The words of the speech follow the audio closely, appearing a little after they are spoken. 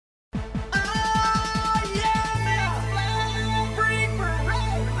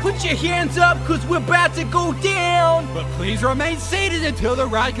Put your hands up, cause we're about to go down. But please remain seated until the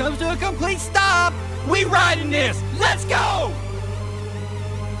ride comes to a complete stop. We riding this. Let's go.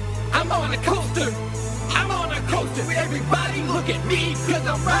 I'm on a coaster. I'm on a coaster. Everybody look at me, cause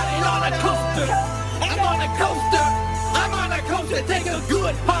I'm riding on a coaster. I'm on a coaster. I'm on a coaster. Take a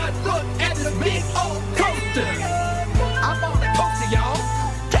good hard look at this big old coaster. I'm on a coaster,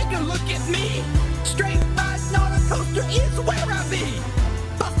 y'all. Take a look at me. Straight riding on a coaster is where I be.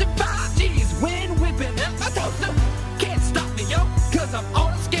 Busted 5Gs when whipping up my toaster. Can't stop me, yo, cause I'm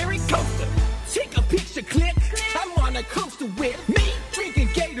on a scary coaster. Take a picture, click. I'm on a coaster with me. Drinking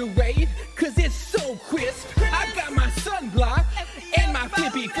Gatorade, cause it's so crisp. I got my sunblock and my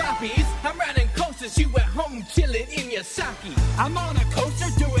flippy floppies. I'm riding coasters, you at home chilling in your sake. I'm on a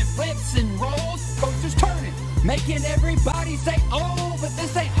coaster doing flips and rolls. Coasters turning, making everybody say, oh, but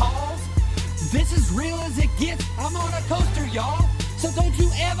this ain't Halls. This is real as it gets. I'm on a coaster, y'all, so don't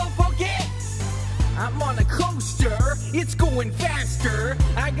you ever forget. I'm on a coaster, it's going faster.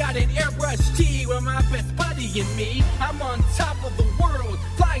 I got an airbrush tee with my best buddy and me. I'm on top of the world,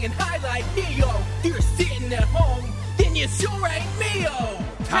 flying high like Neo. You're sitting at home, then you sure ain't me-o.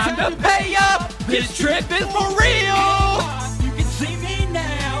 Time to pay up, this trip is for real.